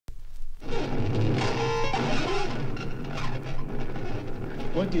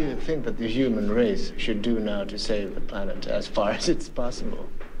What do you think that the human race should do now to save the planet as far as it's possible?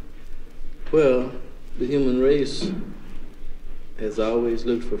 Well, the human race has always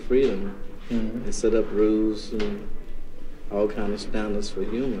looked for freedom and set up rules and all kind of standards for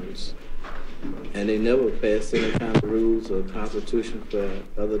humans. And they never passed any kind of rules or constitution for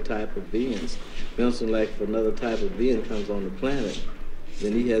other type of beings. For instance, like if another type of being comes on the planet,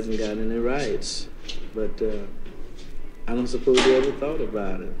 then he hasn't got any rights. But I don't suppose they ever thought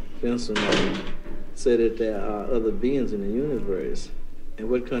about it. For instance, say that there are other beings in the universe. And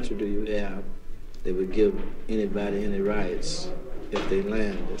what country do you have that would give anybody any rights if they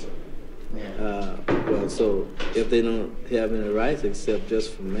landed? Yeah. Well, so if they don't have any rights except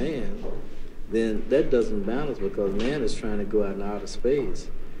just for man, then that doesn't balance because man is trying to go out in outer space.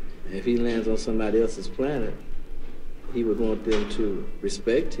 And if he lands on somebody else's planet, he would want them to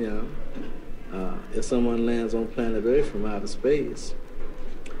respect him. If someone lands on planet Earth from outer space,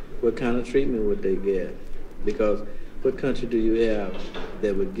 what kind of treatment would they get? Because what country do you have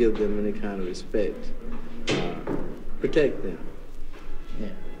that would give them any kind of respect? Protect them. Yeah.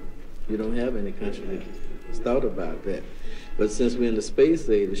 You don't have any country that's thought about that. But since we're in the space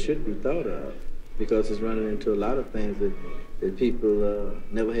age, it should be thought of because it's running into a lot of things that people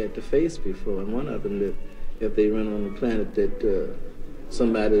never had to face before. And one of them, that if they run on a planet that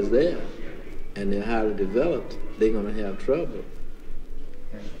somebody's there and they're highly developed, they're going to have trouble.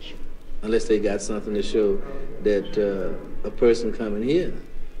 Unless they got something to show that a person coming here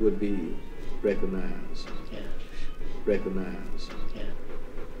would be recognized. Yeah. Recognized. Yeah.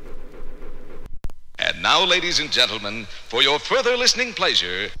 And now, ladies and gentlemen, for your further listening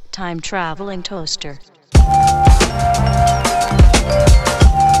pleasure, Time-traveling toaster.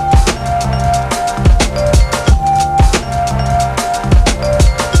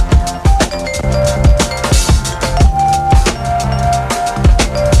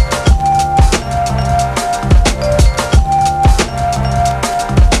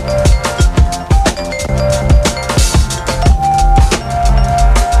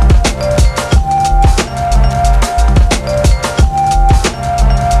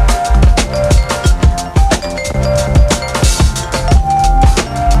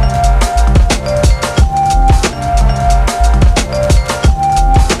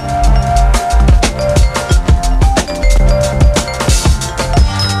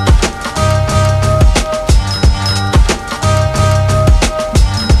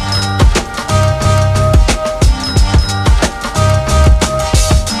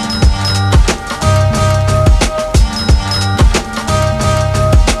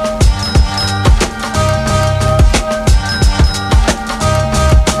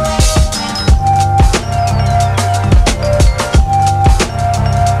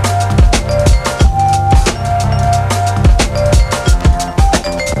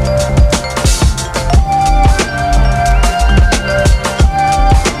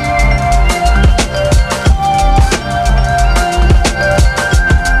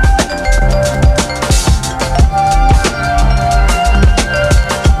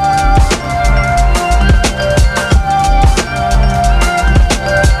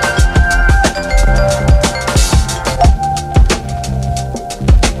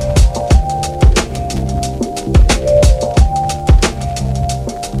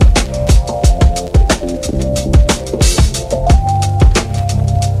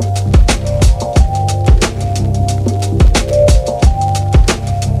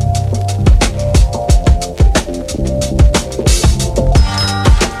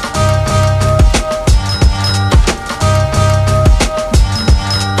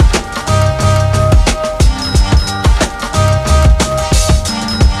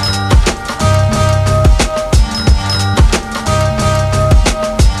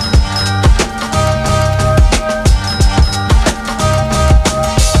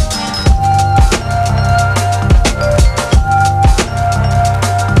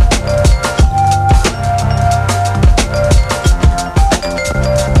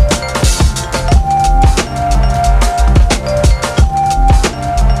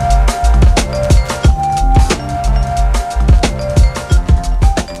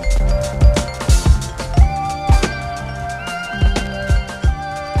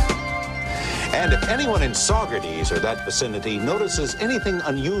 Or that vicinity notices anything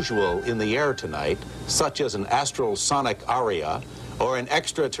unusual in the air tonight, such as an astral sonic aria or an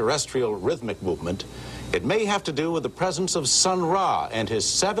extraterrestrial rhythmic movement, it may have to do with the presence of Sun Ra and his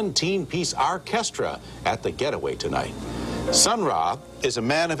 17-piece orchestra at the getaway tonight. Sun Ra is a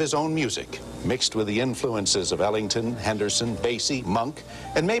man of his own music, mixed with the influences of Ellington, Henderson, Basie, Monk,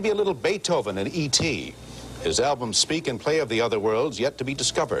 and maybe a little Beethoven and E.T. His albums speak and play of the other worlds yet to be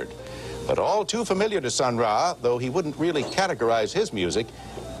discovered, but all too familiar to Sun Ra, though he wouldn't really categorize his music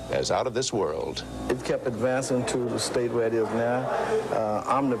as out of this world. It kept advancing to the state where it is now,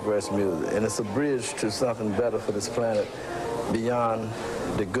 omniverse music, and it's a bridge to something better for this planet beyond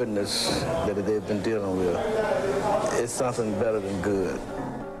the goodness that they've been dealing with. It's something better than good.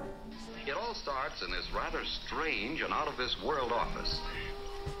 It all starts in this rather strange and out-of-this-world office.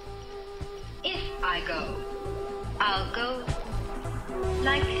 If I go, I'll go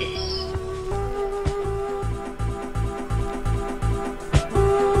like this.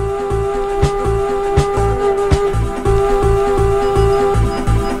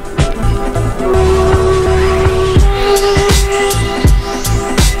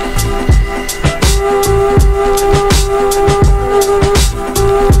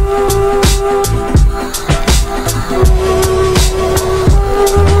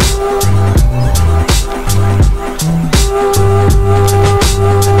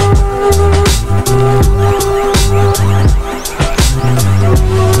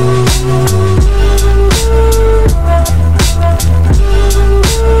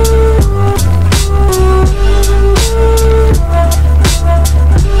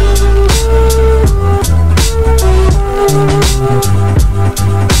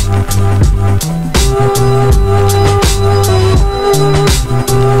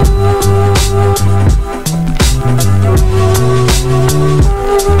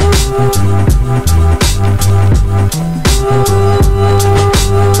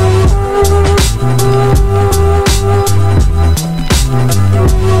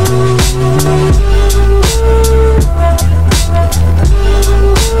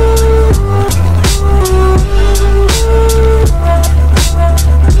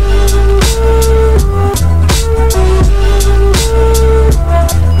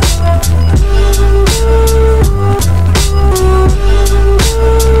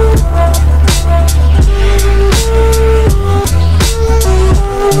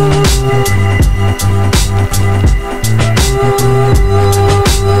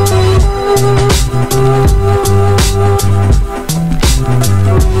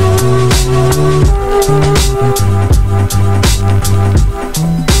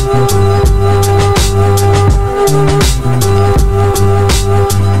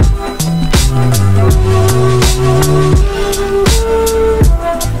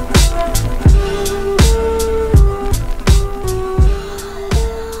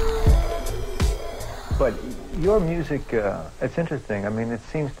 It's interesting. I mean, it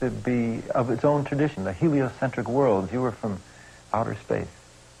seems to be of its own tradition, the heliocentric worlds. You were from outer space.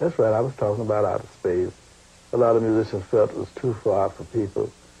 That's right. I was talking about outer space. A lot of musicians felt it was too far for people,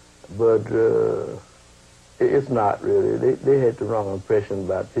 but it's not really. They had the wrong impression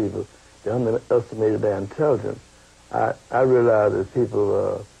about people. They underestimated their intelligence. I realized that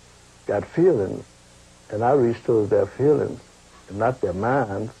people got feelings, and I reached towards their feelings, and not their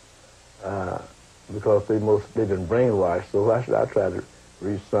minds. Because they've been brainwashed, so why should I try to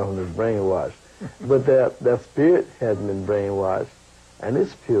reach something that's brainwashed? But their spirit hasn't been brainwashed, and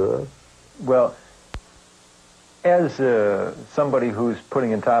it's pure. Well, as somebody who's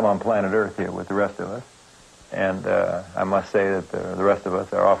putting in time on planet Earth here with the rest of us, and I must say that the rest of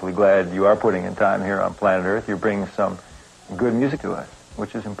us are awfully glad you are putting in time here on planet Earth. You're bringing some good music to us,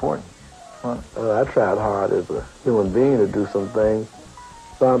 which is important. Well, I tried hard as a human being to do some things.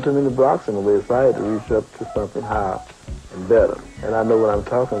 Found too many blocks in the way, so I had to reach up to something higher and better. And I know what I'm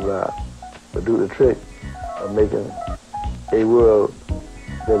talking about, but do the trick of making a world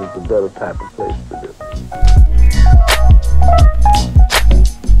that is a better type of place to live.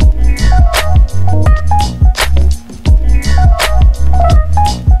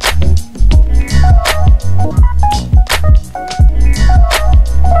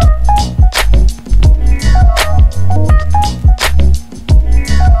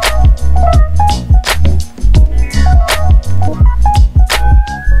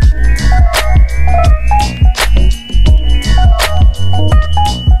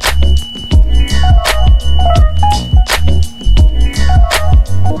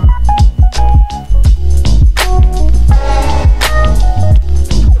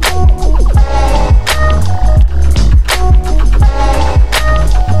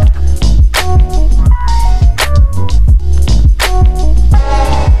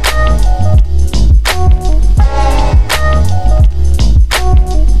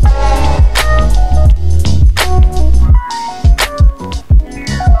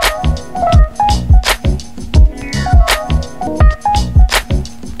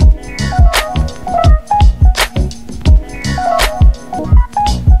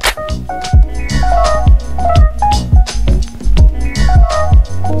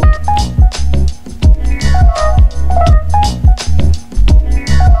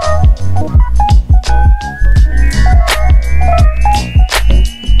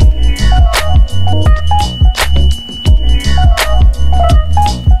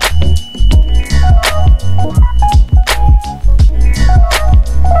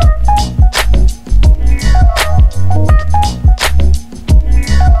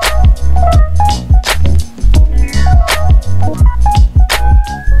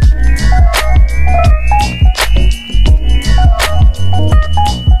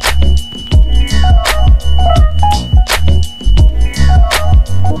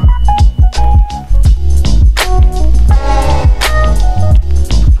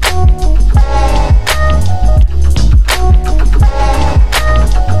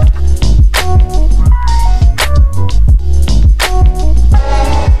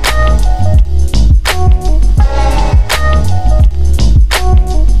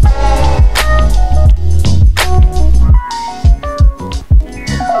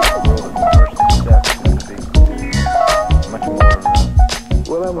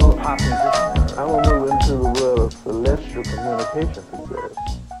 Well, I'm a pop musician. I'm going to move into the world of celestial communications, it says.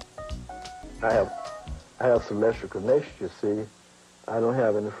 I have celestial connections, you see. I don't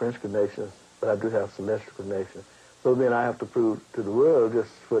have any French connections, but I do have celestial connections. So then I have to prove to the world, just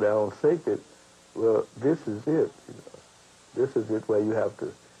for their own sake, that, well, this is it. You know. This is it where you have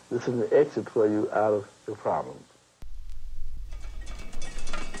to, this is the exit for you out of your problems.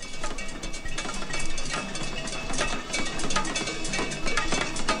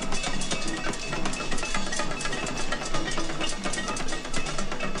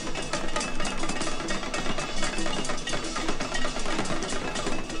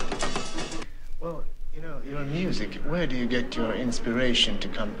 Music, where do you get your inspiration to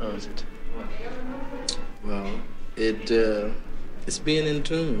compose it? Well, it's being in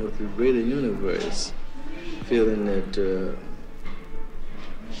tune with the greater universe, feeling that the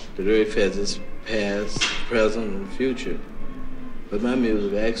Earth has its past, present, and future. But my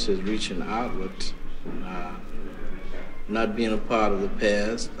music actually is reaching outward, not being a part of the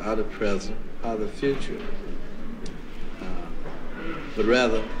past, or the present, or the future, but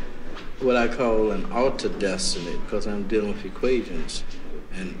rather what I call an altered destiny, because I'm dealing with equations.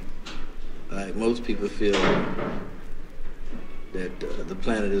 And like most people feel that the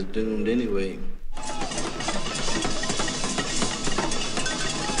planet is doomed anyway.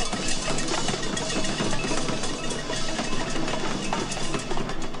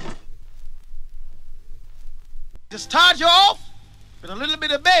 Just start you off with a little bit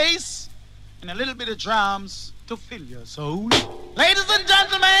of bass and a little bit of drums to fill your soul. Ladies and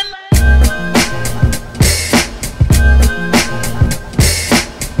gentlemen,